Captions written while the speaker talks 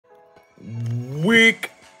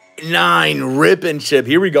Week 9 rip and chip.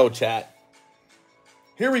 Here we go, chat.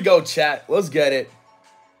 Here we go, chat. Let's get it.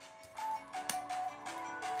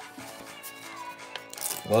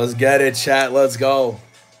 Let's get it, chat. Let's go.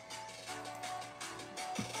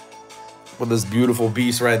 With this beautiful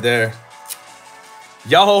beast right there.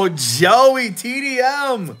 Yo, Joey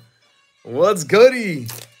TDM. What's goody?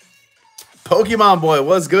 Pokemon boy,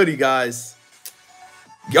 what's goody, guys?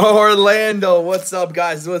 Yo, Orlando, what's up,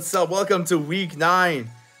 guys? What's up? Welcome to week 9.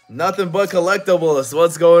 Nothing but collectibles.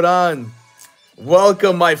 What's going on?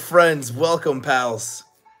 Welcome, my friends. Welcome, pals.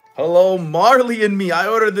 Hello, Marley and me. I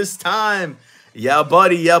ordered this time. Yeah,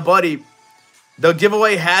 buddy. Yeah, buddy. The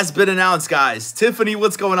giveaway has been announced, guys. Tiffany,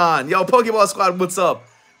 what's going on? Yo, Pokeball Squad, what's up?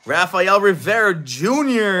 Rafael Rivera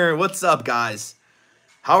Jr., what's up, guys?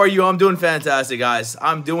 How are you? I'm doing fantastic, guys.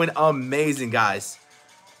 I'm doing amazing, guys.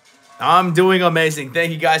 I'm doing amazing.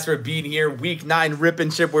 Thank you, guys, for being here. Week 9 rip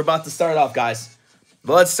and chip. We're about to start off, guys.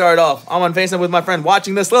 But let's start off. I'm on FaceTime with my friend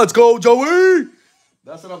watching this. Let's go, Joey!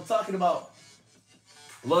 That's what I'm talking about.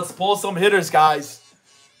 Let's pull some hitters, guys.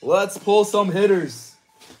 Let's pull some hitters.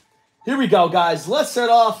 Here we go, guys. Let's start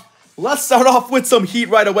off with some heat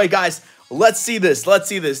right away, guys. Let's see this. Let's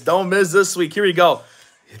see this. Don't miss this week. Here we go.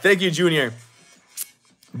 Thank you, Junior.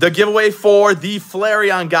 The giveaway for the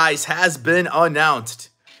Flareon, guys, has been announced.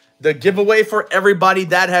 The giveaway for everybody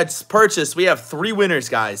that has purchased. We have 3 winners,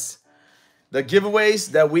 guys. The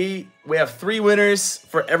giveaways that we have 3 winners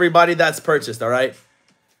for everybody that's purchased, all right?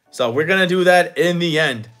 So we're going to do that in the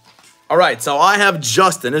end. All right, so I have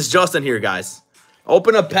Justin. It's Justin here, guys.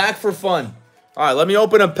 Open a pack for fun. All right, let me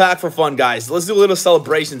open a pack for fun, guys. Let's do a little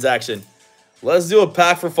celebrations action. Let's do a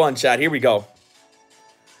pack for fun, chat. Here we go.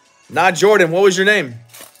 Not Jordan. What was your name?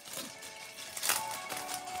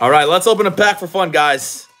 All right, let's open a pack for fun,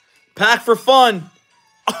 guys. Pack for fun.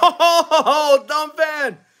 Oh, dumb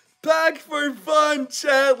fan. Pack for fun,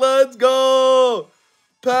 chat. Let's go.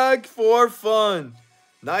 Pack for fun.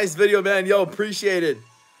 Nice video, man. Yo, appreciate it.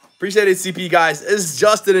 Appreciate it, CP, guys. It's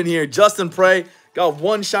Justin in here. Justin Prey. Got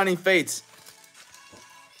 1 Shining Fates.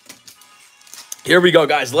 Here we go,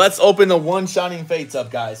 guys. Let's open the 1 Shining Fates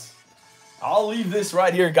up, guys. I'll leave this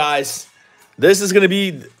right here, guys. This is going to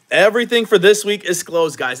be... Everything for this week is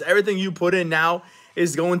closed, guys. Everything you put in now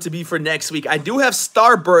is going to be for next week. I do have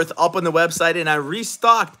Starbirth up on the website, and I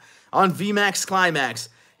restocked on VMAX Climax.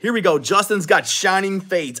 Here we go. Justin's got Shining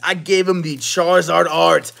Fates. I gave him the Charizard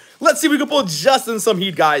art. Let's see if we can pull Justin some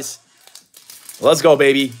heat, guys. Let's go,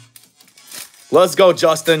 baby. Let's go,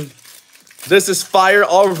 Justin. This is fire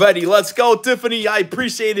already. Let's go, Tiffany. I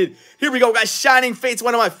appreciate it. Here we go, guys. Shining Fates,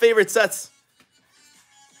 one of my favorite sets.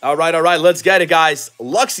 All right. Let's get it, guys.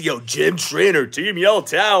 Luxio, Gym Trainer, Team Yell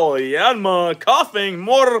Towel, Yanma, Coughing,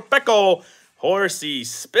 Morpeko, Horsey,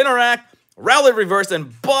 Spinarak, Rowlet Reverse,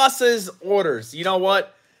 and Boss's Orders. You know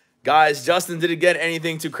what, guys? Justin didn't get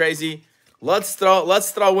anything too crazy. Let's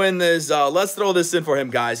throw in this. Let's throw this in for him,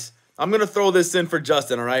 guys. I'm gonna throw this in for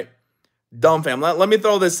Justin. All right, dumb fam. Let me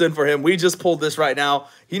throw this in for him. We just pulled this right now.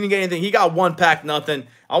 He didn't get anything. He got 1 pack, nothing.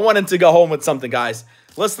 I want him to go home with something, guys.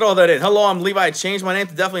 Let's throw that in. Hello, I'm Levi. I changed my name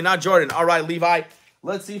to definitely not Jordan. All right, Levi.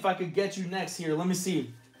 Let's see if I could get you next here. Let me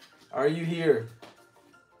see. Are you here?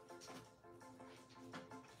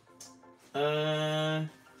 So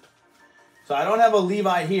I don't have a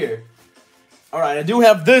Levi here. All right, I do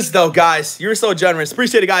have this, though, guys. You're so generous.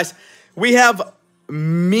 Appreciate it, guys. We have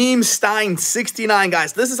Memestein69,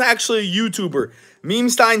 guys. This is actually a YouTuber.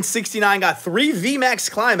 Memestein69 got 3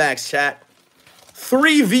 VMAX Climax, chat.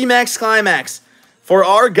 3 VMAX Climax. For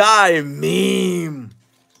our guy, Meme.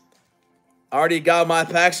 Already got my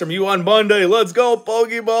packs from you on Monday. Let's go,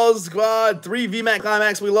 Pokeball Squad. 3 VMAX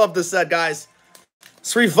Climax. We love this set, guys.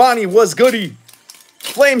 Srivani, what's goody?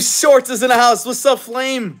 Flame Shorts is in the house. What's up,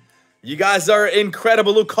 Flame? You guys are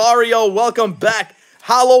incredible. Lucario, welcome back.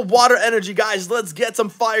 Hollow Water Energy, guys. Let's get some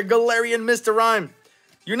fire. Galarian, Mr. Rhyme.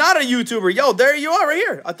 You're not a YouTuber. Yo, there you are right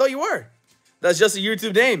here. I thought you were. That's just a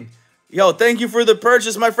YouTube name. Yo, thank you for the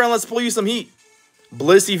purchase, my friend. Let's pull you some heat.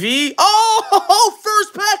 Blissey V. Oh,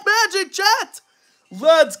 first pack magic, chat.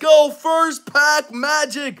 Let's go. First pack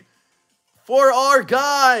magic for our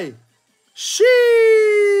guy. Sheep.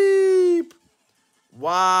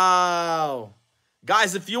 Wow.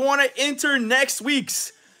 Guys, if you want to enter next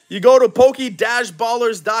week's, you go to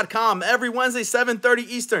poke-ballers.com every Wednesday, 7:30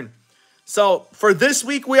 Eastern. So for this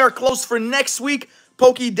week, we are closed. For next week,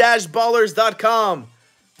 poke-ballers.com.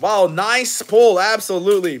 Wow, nice pull.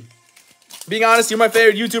 Absolutely. Being honest, you're my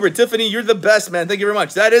favorite YouTuber. Tiffany, you're the best, man. Thank you very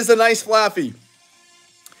much. That is a nice Flaffy.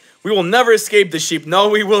 We will never escape the sheep. No,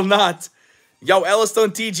 we will not. Yo, Ellistone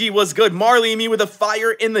TG was good. Marley and me with a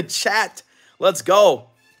fire in the chat. Let's go.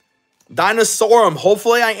 Dinosaurum.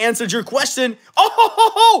 Hopefully I answered your question.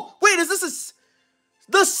 Oh, wait, is this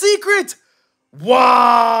the secret?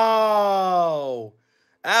 Wow.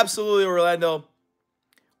 Absolutely, Orlando.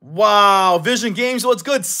 Wow. Vision Games, what's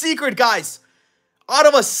good? Secret, guys. Out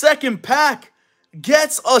of a second pack,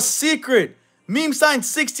 gets a secret. Meme sign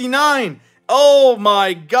 69. Oh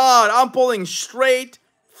my god. I'm pulling straight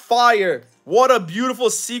fire. What a beautiful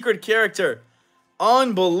secret character.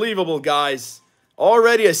 Unbelievable, guys.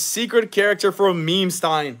 Already a secret character from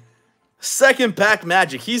Memestein. Second pack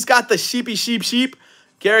magic. He's got the sheep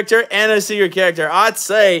character and a secret character. I'd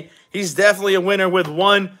say he's definitely a winner with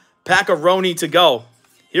one pack-a-roni to go.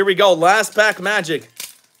 Here we go. Last pack magic.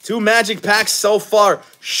 2 magic packs so far.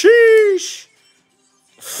 Sheesh.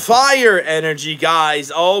 Fire energy,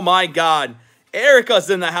 guys. Oh my god.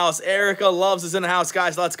 Erica's in the house. Erica loves us in the house,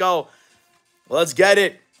 guys. Let's go. Let's get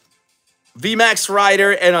it. VMAX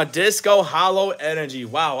Rider and a Disco Hollow Energy.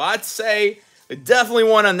 Wow, I'd say definitely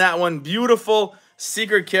won on that one. Beautiful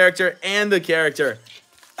secret character and the character.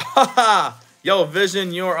 Haha. Yo,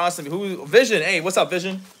 Vision, you're awesome. Who? Vision. Hey, what's up,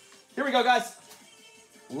 Vision? Here we go, guys.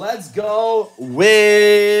 Let's go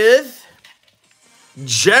with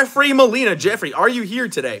Jeffrey Molina. Jeffrey, are you here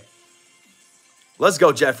today? Let's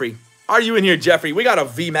go, Jeffrey. Are you in here, Jeffrey? We got a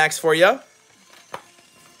VMAX for you.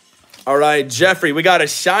 All right, Jeffrey, we got a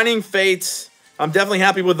Shining Fates. I'm definitely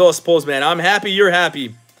happy with those pulls, man. I'm happy you're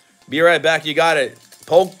happy. Be right back. You got it.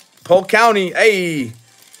 Polk County. Hey.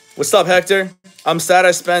 What's up, Hector? I'm sad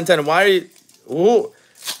I spent 10. Why are you... Ooh.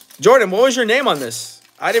 Jordan, what was your name on this?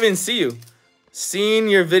 I didn't even see you. Seeing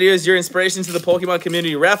your videos, your inspiration to the Pokemon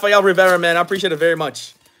community. Rafael Rivera, man. I appreciate it very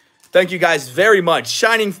much. Thank you guys very much.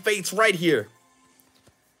 Shining Fates right here.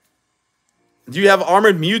 Do you have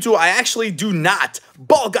Armored Mewtwo? I actually do not.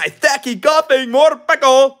 Ball Guy, Thacky, Gothing,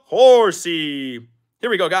 Morpeko, Horsey. Here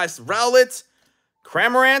we go, guys. Rowlet,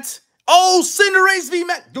 Cramorant. Oh, Cinderace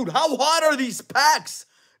VMAX. Dude, how hot are these packs?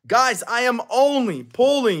 Guys, I am only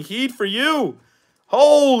pulling heat for you.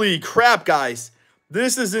 Holy crap, guys.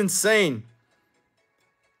 This is insane.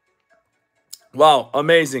 Wow,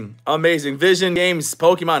 amazing. Amazing. Vision Games,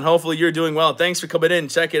 Pokemon. Hopefully you're doing well. Thanks for coming in.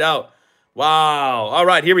 Check it out. Wow. All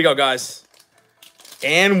right, here we go, guys.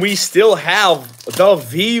 And we still have the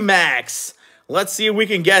VMAX. Let's see if we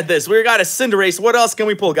can get this. We got a Cinderace. What else can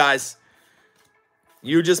we pull, guys?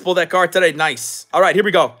 You just pulled that card today. Nice. All right, here we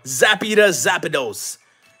go. Zapdos, Zapdos.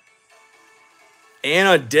 And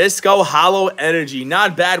a Disco Hollow Energy.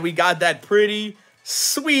 Not bad. We got that pretty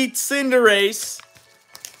sweet Cinderace.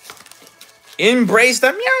 Embrace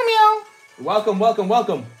the meow meow. Welcome, welcome,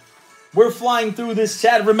 welcome. We're flying through this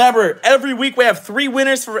chat. Remember, every week we have 3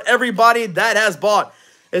 winners for everybody that has bought.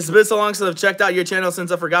 It's been so long since I've checked out your channel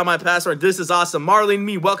since I forgot my password. This is awesome. Marlene,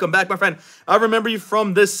 me, welcome back, my friend. I remember you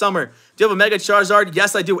from this summer. Do you have a Mega Charizard?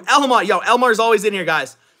 Yes, I do. Elmar, yo, Elmar's always in here,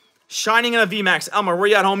 guys. Shining in a VMAX. Elmar, where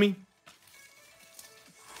you at, homie?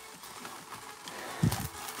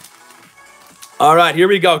 All right, here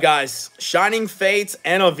we go, guys. Shining Fates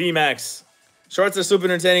and a VMAX. Shorts are super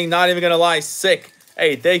entertaining. Not even gonna lie, sick.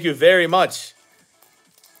 Hey, thank you very much.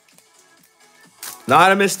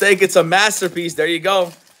 Not a mistake. It's a masterpiece. There you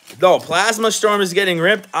go. No, Plasma Storm is getting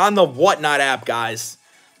ripped on the Whatnot app, guys.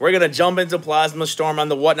 We're going to jump into Plasma Storm on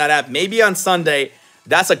the Whatnot app. Maybe on Sunday.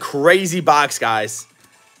 That's a crazy box, guys.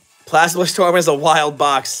 Plasma Storm is a wild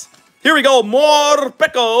box. Here we go.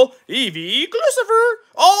 Morpeko, Eevee, Glucifer.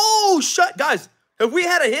 Oh, shut. Guys, have we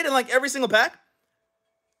had a hit in like every single pack?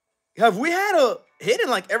 Have we had a hit in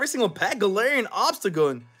like every single pack? Galarian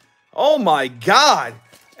Obstagoon. Oh my god.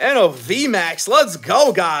 And a VMAX. Let's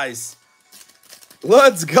go, guys.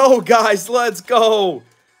 Let's go, guys. Let's go.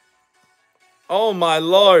 Oh my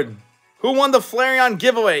lord. Who won the Flareon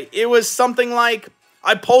giveaway? It was something like...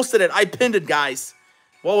 I posted it. I pinned it, guys.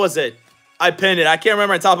 What was it? I pinned it. I can't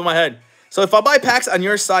remember on top of my head. So if I buy packs on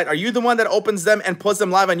your site, are you the one that opens them and puts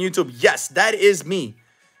them live on YouTube? Yes, that is me.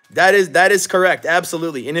 That is correct.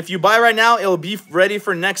 Absolutely. And if you buy right now, it'll be ready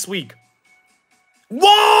for next week.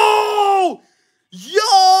 Whoa!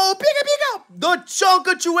 Yo! Pika Pika! The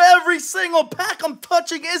Chunkachu every single pack I'm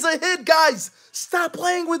touching is a hit, guys. Stop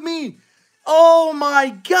playing with me. Oh my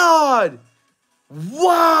god.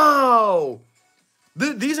 Wow.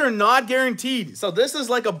 These are not guaranteed. So this is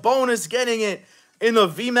like a bonus getting it in the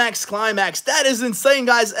VMAX Climax. That is insane,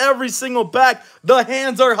 guys. Every single pack. The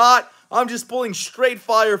hands are hot. I'm just pulling straight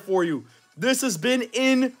fire for you. This has been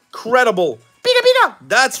incredible. Pika Pika.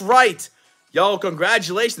 That's right. Yo,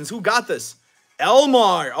 congratulations. Who got this?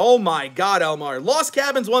 Elmar. Oh my god, Elmar. Lost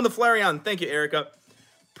Cabins won the Flareon. Thank you, Erica.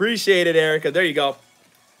 Appreciate it, Erica. There you go.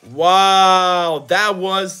 Wow. That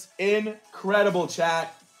was incredible,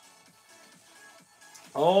 chat.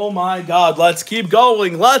 Oh my God, let's keep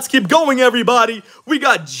going. Let's keep going, everybody. We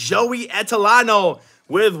got Joey Etalano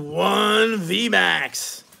with 1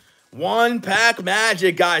 VMAX. 1 pack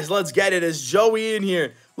magic, guys. Let's get it. Is Joey in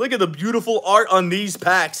here? Look at the beautiful art on these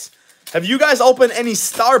packs. Have you guys opened any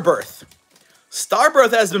Starbirth?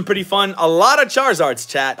 Starbirth has been pretty fun. A lot of Charizards,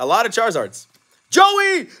 chat. A lot of Charizards.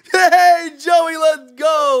 Joey! Hey, Joey, let's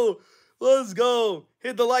go. Let's go.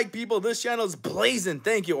 Hit the like, people. This channel is blazing.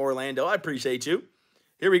 Thank you, Orlando. I appreciate you.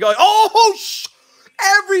 Here we go. Oh,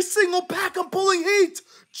 every single pack I'm pulling heat.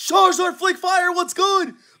 Charizard Flick Fire, what's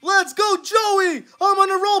good? Let's go, Joey. I'm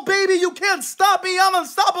on a roll, baby. You can't stop me. I'm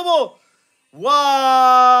unstoppable.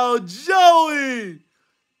 Wow, Joey.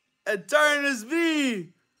 Eternus V.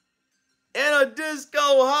 And a Disco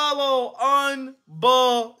Hollow.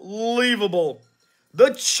 Unbelievable.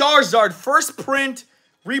 The Charizard first print,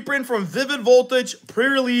 reprint from Vivid Voltage,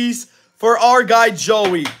 pre-release for our guy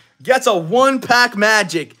Joey. Gets a 1 pack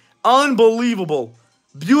magic. Unbelievable.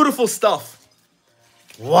 Beautiful stuff.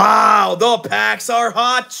 Wow, the packs are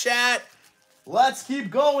hot, chat. Let's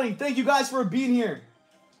keep going. Thank you guys for being here.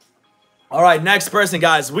 All right, next person,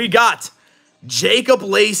 guys. We got Jacob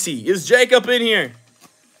Lacey. Is Jacob in here?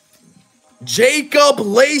 Jacob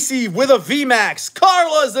Lacey with a VMAX.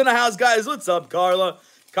 Carla's in the house, guys. What's up, Carla?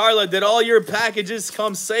 Carla, did all your packages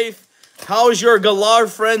come safe? How's your Galar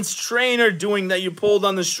Friends trainer doing that you pulled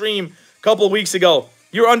on the stream a couple of weeks ago?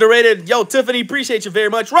 You're underrated. Yo, Tiffany, appreciate you very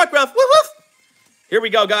much. Ruckruff, woof, woof. Here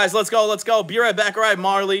we go, guys. Let's go, let's go. Be right back. All right,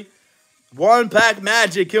 Marley. 1 pack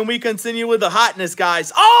magic. Can we continue with the hotness,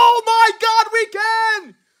 guys? Oh, my God, we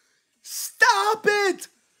can! Stop it!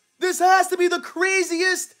 This has to be the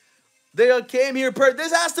craziest. They came here.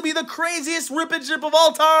 This has to be the craziest rip and ship of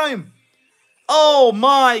all time. Oh,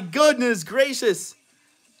 my goodness gracious.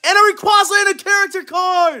 And a Rayquaza and a character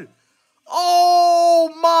card.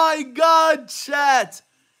 Oh my God, chat.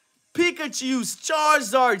 Pikachu's,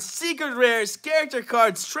 Charizard, Secret Rares, character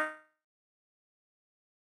cards.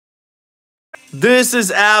 This is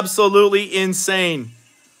absolutely insane.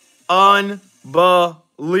 Unbelievable.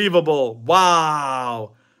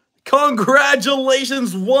 Wow.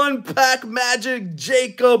 Congratulations, 1 pack magic,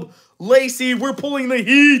 Jacob Lacey. We're pulling the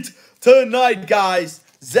heat tonight, guys.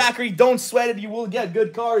 Zachary, don't sweat it. You will get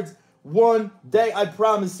good cards one day, I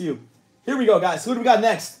promise you. Here we go, guys. Who do we got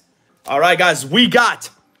next? All right, guys. We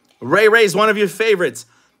got Ray's one of your favorites.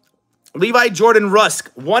 Levi Jordan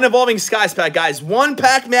Rusk. 1 Evolving Skies pack, guys. 1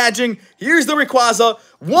 pack magic. Here's the Rayquaza.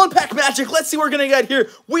 1 pack magic. Let's see what we're going to get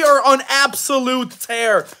here. We are on absolute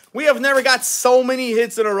tear. We have never got so many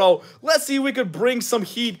hits in a row. Let's see if we could bring some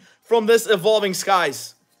heat from this Evolving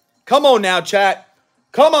Skies. Come on now, chat.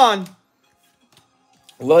 Come on.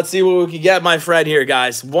 Let's see what we can get, my friend, here,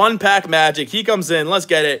 guys. 1 pack magic. He comes in. Let's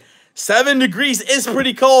get it. 7 degrees is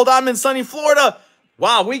pretty cold. I'm in sunny Florida.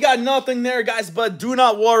 Wow, we got nothing there, guys, but do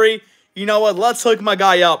not worry. You know what? Let's hook my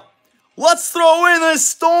guy up. Let's throw in a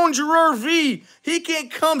Stonegear V. He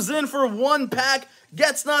comes in for 1 pack,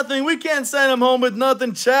 gets nothing. We can't send him home with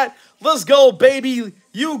nothing, chat. Let's go, baby.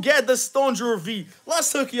 You get the Stonegear V.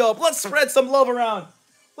 Let's hook you up. Let's spread some love around.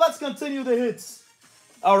 Let's continue the hits.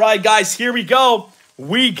 All right, guys, here we go.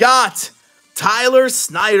 We got Tyler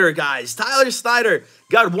Snyder, guys. Tyler Snyder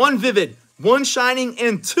got 1 Vivid, 1 Shining,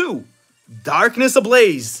 and 2 Darkness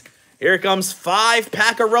Ablaze. Here comes 5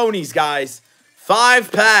 packaronis, guys.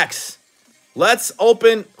 5 packs. Let's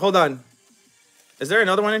open. Hold on. Is there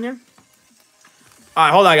another one in here? All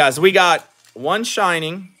right, hold on, guys. We got 1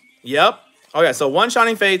 Shining. Yep. Okay, so 1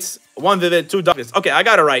 Shining Fates, 1 Vivid, 2 Darkness. Okay, I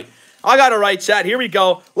got it right. I got it right, chat. Here we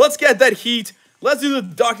go. Let's get that heat. Let's do the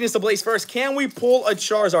Darkness Ablaze first. Can we pull a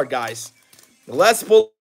Charizard, guys? Let's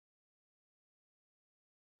pull.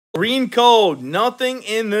 Green code. Nothing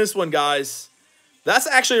in this one, guys. That's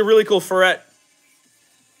actually a really cool Ferret.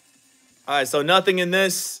 All right, so nothing in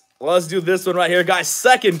this. Let's do this one right here, guys.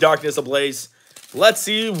 2nd Darkness Ablaze. Let's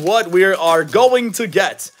see what we are going to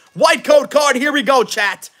get. White code card. Here we go,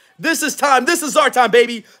 chat. This is time. This is our time,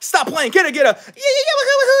 baby. Stop playing. Get a.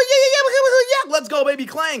 Let's go, baby.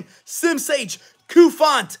 Clang. Simsage.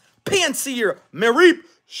 Kufant. Panseer. Mareep.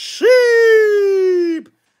 Sheep.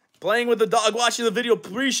 Playing with the dog. Watching the video.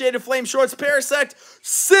 Appreciate it. Flame Shorts. Parasect.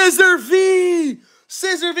 Scissor V.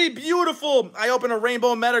 Scissor V. Beautiful. I open a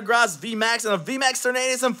Rainbow Metagross VMAX and a VMAX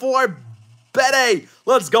Tornadus and 4 Bede.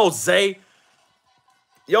 Let's go, Zay.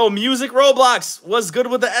 Yo, Music Roblox. What's good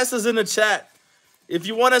with the S's in the chat? If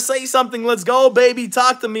you want to say something, let's go, baby.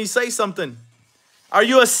 Talk to me. Say something. Are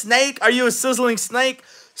you a snake? Are you a sizzling snake?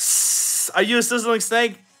 Are you a sizzling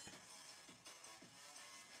snake?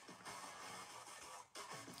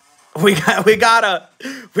 We gotta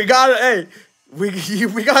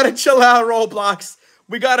chill out, Roblox.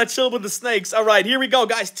 We gotta chill with the snakes. All right, here we go,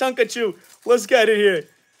 guys. Chunkachu. Let's get it here.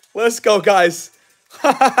 Let's go, guys.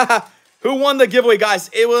 Who won the giveaway, guys?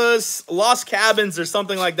 It was Lost Cabins or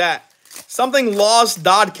something like that. Something Lost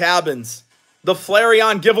Dot Cabins. The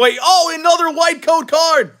Flareon giveaway. Oh, another white code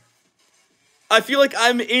card. I feel like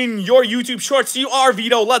I'm in your YouTube shorts. You are,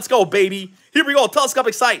 Vito. Let's go, baby. Here we go.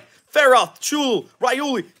 Telescopic Sight. Feroth, Chulu,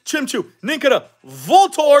 Ryuli, Chimchu, Ninkata,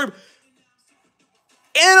 Voltorb,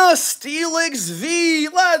 and a Steelix V.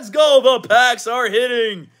 Let's go. The packs are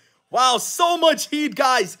hitting. Wow, so much heat,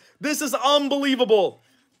 guys. This is unbelievable.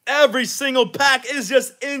 Every single pack is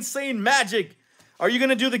just insane magic. Are you going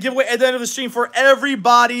to do the giveaway at the end of the stream for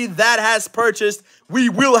everybody that has purchased? We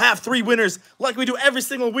will have 3 winners like we do every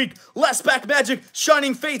single week. Last pack magic,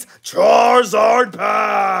 Shining Fates, Charizard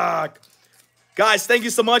pack. Guys, thank you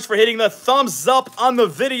so much for hitting the thumbs up on the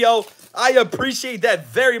video. I appreciate that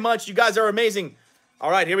very much. You guys are amazing. All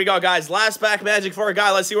right, here we go, guys. Last pack magic for a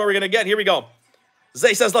guy. Let's see what we're going to get. Here we go.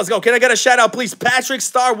 Zay says, let's go. Can I get a shout out, please? Patrick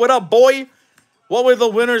Star, what up, boy? What will the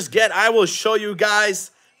winners get? I will show you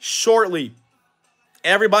guys shortly.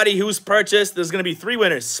 Everybody who's purchased, there's going to be 3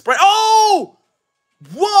 winners. Spread. Oh!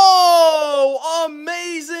 Whoa!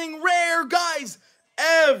 Amazing rare, guys.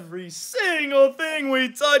 Every single thing we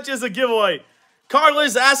touch is a giveaway.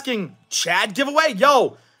 Carla's asking, chat giveaway?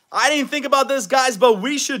 Yo, I didn't think about this, guys, but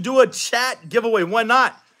we should do a chat giveaway. Why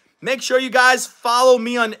not? Make sure you guys follow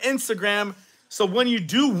me on Instagram so when you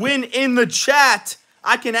do win in the chat,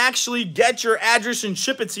 I can actually get your address and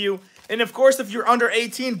ship it to you. And of course, if you're under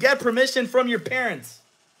 18, get permission from your parents.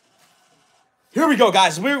 Here we go,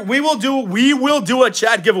 guys. We will do a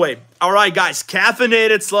chat giveaway. All right, guys.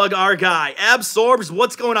 Caffeinated Slug, our guy. Absorbs,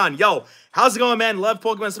 what's going on? Yo, how's it going, man? Love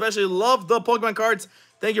Pokemon, especially love the Pokemon cards.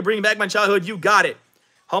 Thank you for bringing back my childhood. You got it.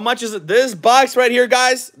 How much is it? This box right here,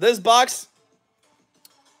 guys. This box,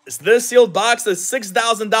 this sealed box is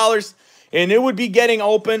 $6,000, and it would be getting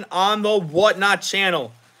open on the Whatnot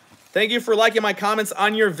channel. Thank you for liking my comments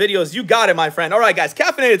on your videos. You got it, my friend. All right, guys.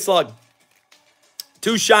 Caffeinated Slug.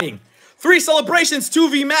 2 Shining. 3 Celebrations. 2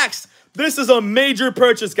 VMAX. This is a major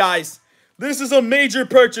purchase, guys. This is a major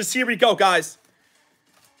purchase. Here we go, guys.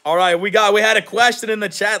 All right, we had a question in the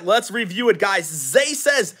chat. Let's review it, guys. Zay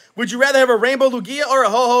says, would you rather have a Rainbow Lugia or a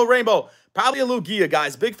Ho-Ho Rainbow? Probably a Lugia,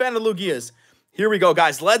 guys. Big fan of Lugias. Here we go,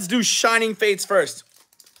 guys. Let's do Shining Fates first.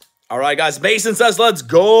 All right, guys. Mason says, let's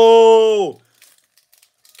go.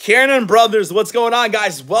 Kiernan Brothers, what's going on,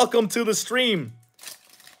 guys? Welcome to the stream.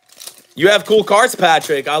 You have cool cards,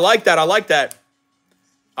 Patrick. I like that. I like that.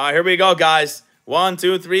 All right, here we go, guys. 1,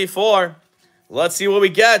 2, 3, 4. Let's see what we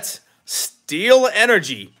get. Steel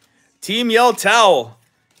Energy. Team Yell Towel.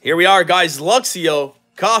 Here we are, guys. Luxio,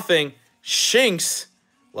 Coughing, Shinx.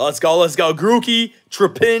 Let's go, let's go. Grookey,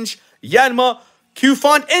 Trapinch, Yanma,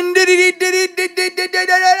 Q-Font, and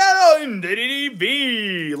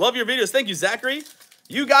B. Love your videos. Thank you, Zachary.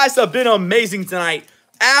 You guys have been amazing tonight.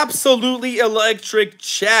 Absolutely electric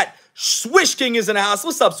chat. Swish King is in the house.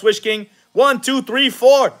 What's up, Swish King? 1, 2, 3,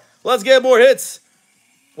 4. Let's get more hits.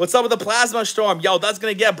 What's up with the Plasma Storm? Yo, that's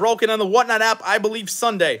going to get broken on the Whatnot app, I believe,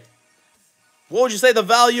 Sunday. What would you say the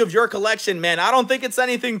value of your collection? Man, I don't think it's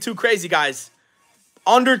anything too crazy, guys.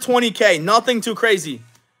 Under 20K. Nothing too crazy.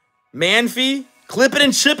 Manphy. Clip it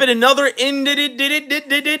and ship it. Another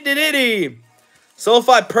So if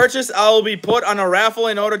I purchase, I will be put on a raffle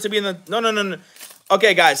in order to be in the... No.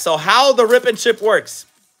 Okay, guys. So how the rip and ship works.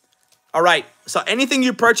 All right. So anything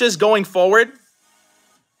you purchase going forward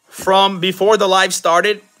from before the live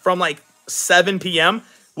started, from like 7 p.m.,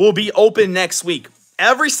 will be open next week.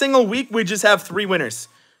 Every single week, we just have 3 winners.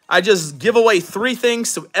 I just give away 3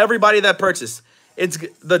 things to everybody that purchased.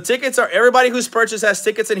 The tickets are... Everybody who's purchased has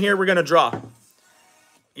tickets in here. We're going to draw.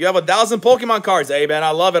 You have 1,000 Pokemon cards. Hey, man,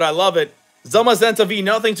 I love it. I love it. Zamazenta V,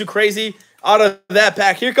 nothing too crazy out of that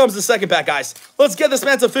pack. Here comes the second pack, guys. Let's get this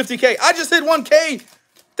man to 50K. I just hit 1K.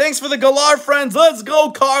 Thanks for the Galar, friends. Let's go,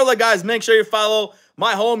 Carla, guys. Make sure you follow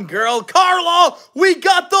my home girl, Carla. We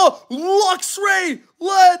got the Luxray.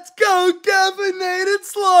 Let's go, Caffeinated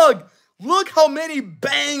Slug. Look how many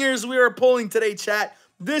bangers we are pulling today, chat.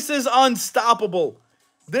 This is unstoppable.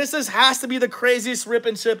 This has to be the craziest rip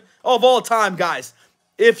and ship of all time, guys.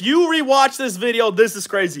 If you rewatch this video, this is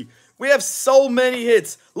crazy. We have so many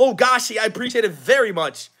hits. Logashi, I appreciate it very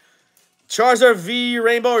much. Charizard V,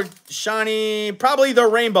 Rainbow, or Shiny. Probably the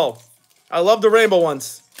Rainbow. I love the Rainbow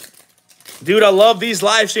ones. Dude, I love these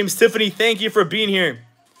live streams. Tiffany, thank you for being here.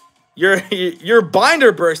 Your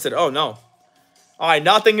binder bursted. Oh, no. All right,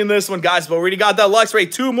 nothing in this one, guys. But we already got that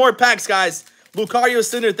Luxray. 2 more packs, guys. Lucario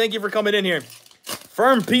Cinder, thank you for coming in here.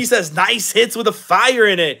 Firm P says nice hits with a fire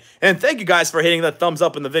in it. And thank you guys for hitting the thumbs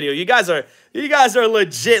up in the video. You guys are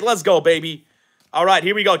legit. Let's go, baby. All right,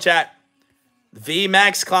 here we go, chat.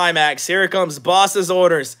 VMAX Climax. Here it comes. Boss's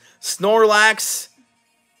orders. Snorlax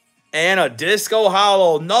and a Disco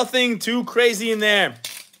Hollow. Nothing too crazy in there.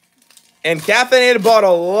 And Caffeinated bought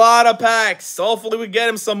a lot of packs. Hopefully we get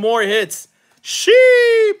him some more hits.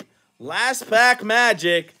 Sheep. Last pack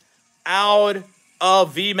magic out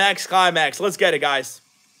of VMAX Climax. Let's get it, guys.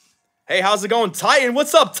 Hey, how's it going, Titan?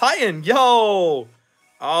 What's up, Titan? Yo.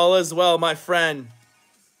 All is well, my friend.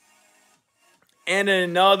 And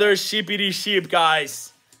another sheepity sheep,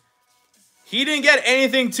 guys. He didn't get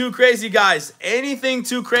anything too crazy, guys. Anything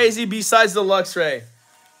too crazy besides the Luxray.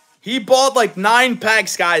 He bought like 9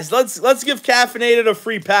 packs, guys. Let's give Caffeinated a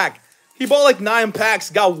free pack. He bought like 9 packs,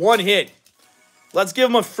 got 1 hit. Let's give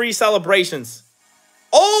him a free celebrations.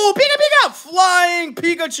 Oh, Pika Pika! Flying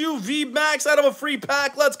Pikachu VMAX out of a free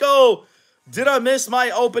pack. Let's go. Did I miss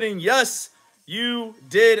my opening? Yes, you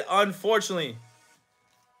did, unfortunately.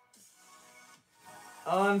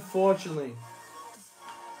 Unfortunately.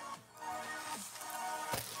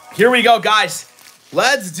 Here we go, guys.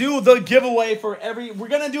 Let's do the giveaway for we're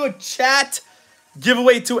going to do a chat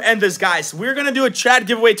giveaway to end this, guys. We're going to do a chat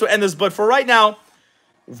giveaway to end this. But for right now,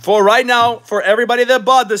 for everybody that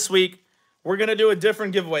bought this week, we're going to do a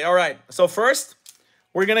different giveaway. All right. So first,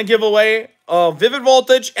 we're going to give away a Vivid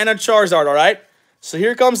Voltage and a Charizard, all right? So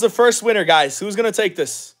here comes the first winner, guys. Who's going to take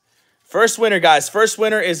this? First winner, guys. First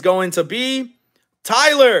winner is going to be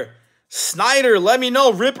Tyler Snyder. Let me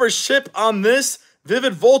know, rip or ship on this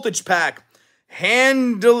Vivid Voltage pack.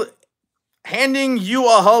 Handing you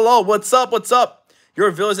a hello. What's up? What's up? Your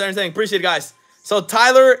village and everything. Appreciate it, guys. So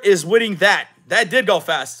Tyler is winning that. That did go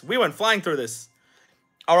fast. We went flying through this.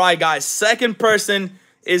 All right, guys. Second person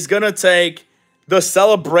is going to take the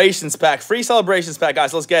Celebrations pack. Free Celebrations pack,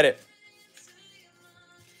 guys. Let's get it.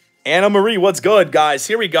 Anna Marie, what's good, guys?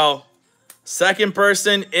 Here we go. Second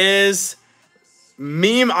person is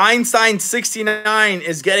Meme Einstein 69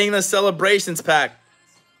 is getting the Celebrations pack.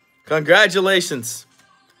 Congratulations.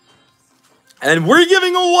 And we're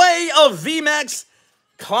giving away a VMAX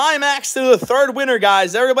Climax to the third winner,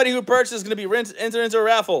 guys. Everybody who purchased is going to be entered into a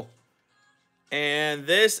raffle. And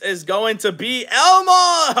this is going to be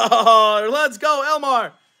Elmar. Let's go,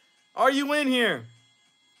 Elmar. Are you in here?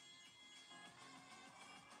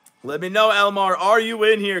 Let me know, Elmar. Are you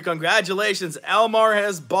in here? Congratulations. Elmar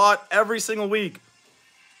has bought every single week.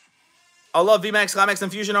 I love VMAX Climax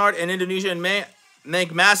and Fusion Art in Indonesia and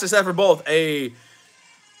make master set for both.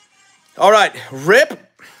 All right. Rip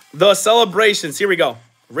the Celebrations. Here we go.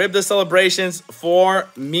 Rip the Celebrations for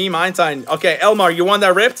Meme Einstein. Okay, Elmar, you want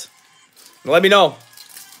that ripped? Let me know.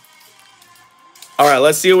 All right,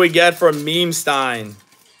 let's see what we get from Memestein.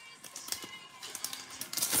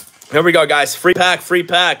 Here we go, guys. Free pack, free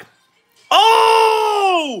pack.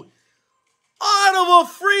 Oh! Out of a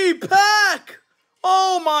free pack!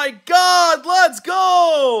 Oh my God, let's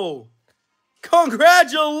go!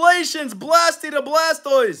 Congratulations, Blasty to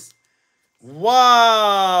Blastoise.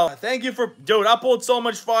 Wow. Thank you for... Dude, I pulled so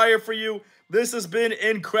much fire for you. This has been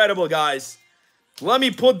incredible, guys. Let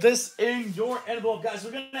me put this in your envelope, guys.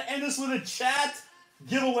 We're going to end this with a chat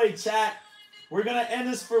giveaway, chat. We're going to end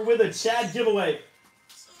this with a chat giveaway.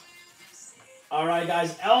 All right,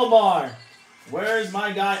 guys. Elmar. Where's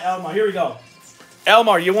my guy, Elmar? Here we go.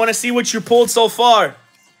 Elmar, you want to see what you pulled so far?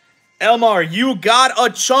 Elmar, you got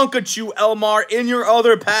a Chunkachu, Elmar, in your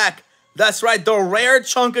other pack. That's right, the rare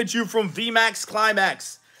Chunkachu from VMAX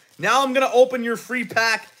Climax. Now I'm going to open your free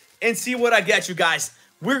pack and see what I get you guys.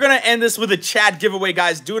 We're going to end this with a chat giveaway,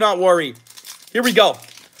 guys. Do not worry. Here we go.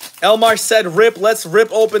 Elmar said rip. Let's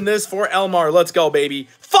rip open this for Elmar. Let's go, baby.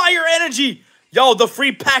 Fire Energy. Yo, the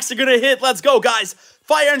free packs are going to hit. Let's go, guys.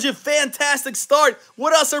 Fire Energy, fantastic start.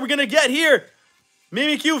 What else are we going to get here?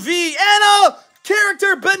 Mimikyu V and a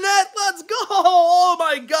character Bennett. Let's go. Oh,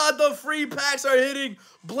 my God. The free packs are hitting.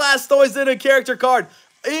 Blastoise in a character card.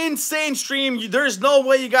 Insane stream. There's no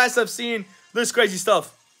way you guys have seen this crazy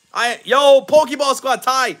stuff. Yo, Pokeball Squad,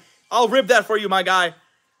 Ty. I'll rip that for you, my guy.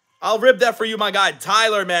 I'll rip that for you, my guy.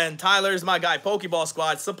 Tyler, man. Tyler's my guy. Pokeball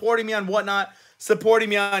Squad. Supporting me on whatnot. Supporting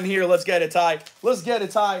me on here. Let's get it, Ty. Let's get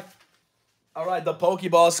it, Ty. All right, the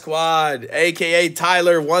Pokeball Squad, a.k.a.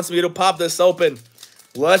 Tyler, wants me to pop this open.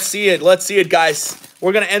 Let's see it. Let's see it, guys.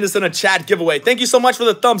 We're going to end this in a chat giveaway. Thank you so much for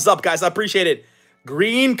the thumbs up, guys. I appreciate it.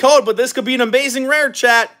 Green code, but this could be an amazing rare,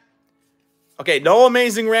 chat. Okay, no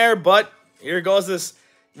amazing rare, but here goes this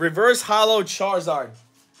reverse hollow Charizard.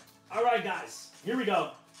 All right, guys. Here we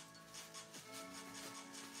go.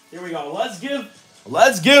 Here we go.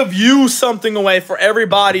 Let's give you something away for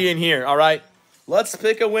everybody in here, all right? Let's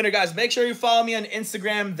pick a winner, guys. Make sure you follow me on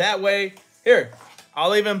Instagram. That way, here,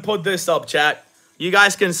 I'll even put this up, chat. You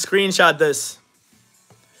guys can screenshot this.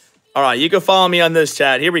 All right, you can follow me on this,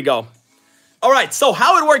 chat. Here we go. All right, so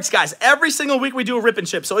how it works, guys. Every single week we do a rip and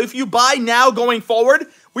chip. So if you buy now going forward,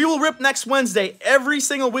 we will rip next Wednesday. Every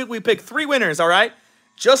single week we pick 3 winners, all right?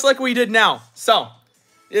 Just like we did now. So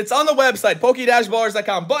it's on the website,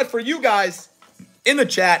 poke-ballers.com. But for you guys in the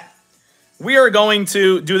chat, we are going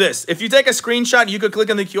to do this. If you take a screenshot, you could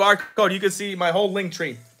click on the QR code. You can see my whole link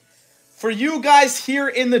tree. For you guys here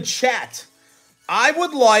in the chat, I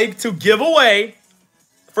would like to give away,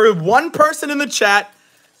 for one person in the chat,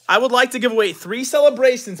 I would like to give away 3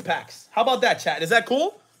 celebrations packs. How about that, chat? Is that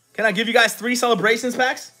cool? Can I give you guys 3 celebrations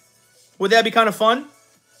packs? Would that be kind of fun?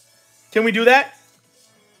 Can we do that?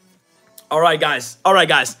 All right, guys. All right,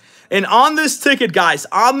 guys. And on this ticket, guys,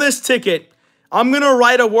 on this ticket, I'm going to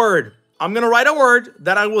write a word. I'm going to write a word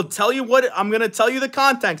that I will tell you what, I'm going to tell you the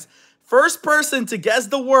context. First person to guess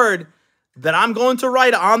the word that I'm going to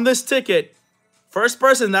write on this ticket, first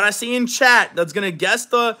person that I see in chat that's going to guess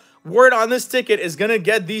the word on this ticket is going to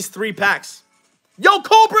get these 3 packs. Yo,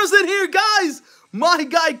 Cobra's in here, guys. My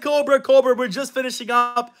guy, Cobra, we're just finishing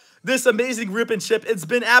up this amazing rip and chip. It's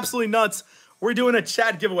been absolutely nuts. We're doing a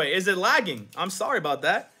chat giveaway. Is it lagging? I'm sorry about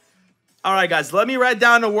that. All right, guys, let me write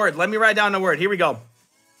down a word. Let me write down a word. Here we go.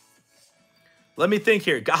 Let me think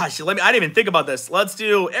here. Gosh, I didn't even think about this. Let's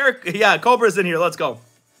do Eric. Yeah, Cobra's in here. Let's go.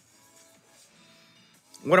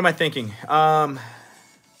 What am I thinking? All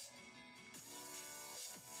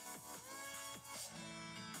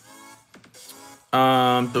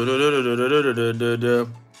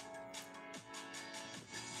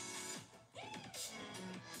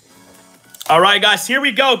right, guys, here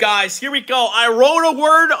we go, guys. Here we go. I wrote a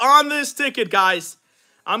word on this ticket, guys.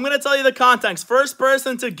 I'm going to tell you the context. First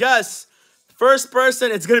person to guess. First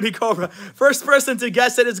person, it's going to be Cobra. First person to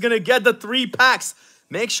guess it is going to get the 3 packs.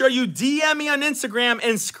 Make sure you DM me on Instagram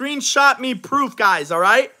and screenshot me proof, guys, all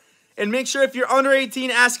right? And make sure if you're under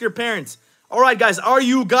 18, ask your parents. All right, guys, are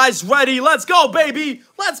you guys ready? Let's go, baby.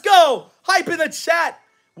 Let's go. Hype in the chat.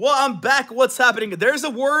 Well, I'm back. What's happening? There's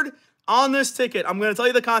a word on this ticket. I'm going to tell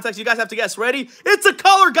you the context. You guys have to guess. Ready? It's a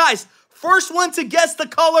color, guys. First one to guess the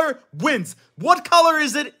color wins. What color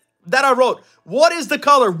is it that I wrote? What is the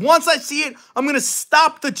color? Once I see it, I'm going to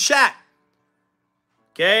stop the chat.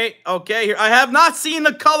 Okay, here. I have not seen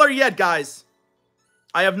the color yet, guys.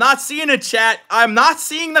 I have not seen it, chat. I'm not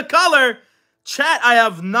seeing the color. Chat, I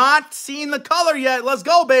have not seen the color yet. Let's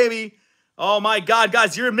go, baby. Oh, my God,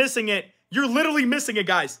 guys, you're missing it. You're literally missing it,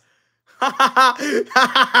 guys.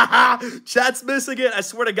 Chat's missing it. I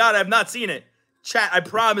swear to God, I have not seen it. Chat, I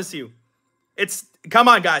promise you. Come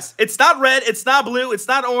on, guys. It's not red. It's not blue. It's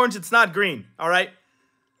not orange. It's not green. All right?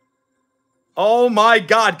 Oh, my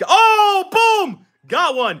God. Oh, boom.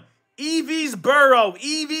 Got one. Eevee's Burrow.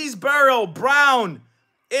 Eevee's Burrow. Brown.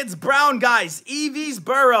 It's brown, guys. Eevee's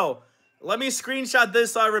Burrow. Let me screenshot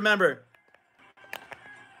this so I remember.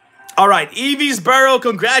 All right. Eevee's Burrow.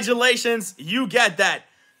 Congratulations. You get that.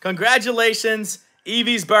 Congratulations.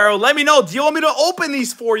 Eevee's Burrow. Let me know. Do you want me to open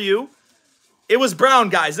these for you? It was brown,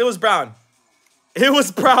 guys. It was brown. It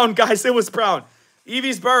was brown, guys. It was brown.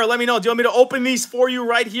 Eevee's Burrow, let me know. Do you want me to open these for you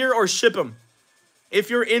right here or ship them? If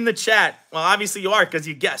you're in the chat. Well, obviously you are because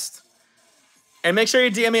you guessed. And make sure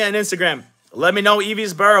you DM me on Instagram. Let me know,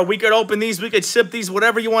 Eevee's Burrow. We could open these. We could ship these.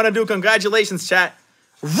 Whatever you want to do. Congratulations, chat.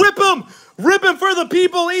 Rip them. Rip them for the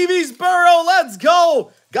people. Eevee's Burrow. Let's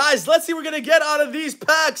go. Guys, let's see what we're going to get out of these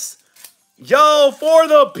packs. Yo, for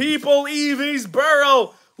the people, Eevee's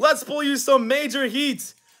Burrow. Let's pull you some major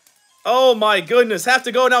heat. Oh, my goodness. Have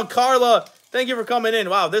to go now, Carla. Thank you for coming in.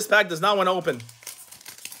 Wow, this pack does not want to open.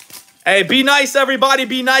 Hey, be nice, everybody.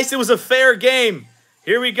 Be nice. It was a fair game.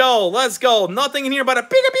 Here we go. Let's go. Nothing in here but a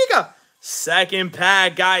pika-pika. Second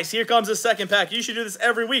pack, guys. Here comes the second pack. You should do this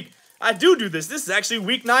every week. I do this. This is actually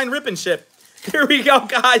week 9 rip and ship. Here we go,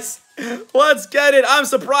 guys. Let's get it. I'm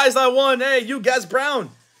surprised I won. Hey, you guessed brown.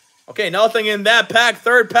 Okay, nothing in that pack.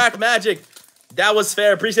 Third pack magic. That was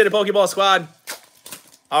fair. Appreciate it, Pokeball Squad.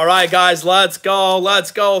 All right, guys, let's go.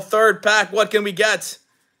 Let's go. Third pack. What can we get?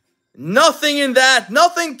 Nothing in that.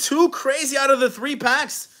 Nothing too crazy out of the 3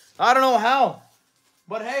 packs. I don't know how.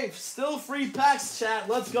 But, hey, still free packs, chat.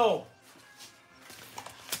 Let's go.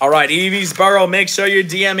 All right, Eevee's Burrow. Make sure you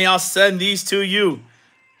DM me. I'll send these to you.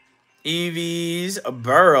 Eevee's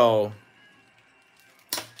Burrow.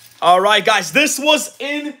 All right, guys. This was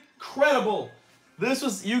incredible.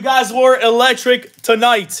 You guys were electric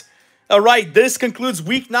tonight. All right, this concludes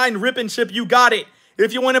week 9 rip and chip. You got it.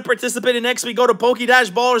 If you want to participate in next week, go to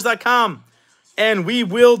poke-ballers.com And we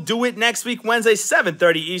will do it next week, Wednesday,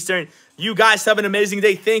 7:30 Eastern. You guys have an amazing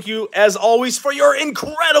day. Thank you, as always, for your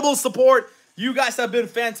incredible support. You guys have been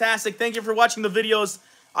fantastic. Thank you for watching the videos.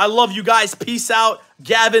 I love you guys. Peace out.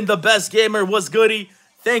 Gavin, the best gamer, was goody.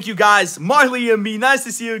 Thank you guys. Marley and me. Nice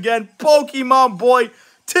to see you again. Pokemon Boy.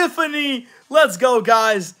 Tiffany. Let's go,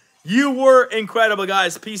 guys. You were incredible,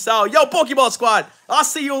 guys. Peace out. Yo, Pokeball Squad. I'll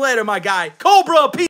see you later, my guy. Cobra. Peace.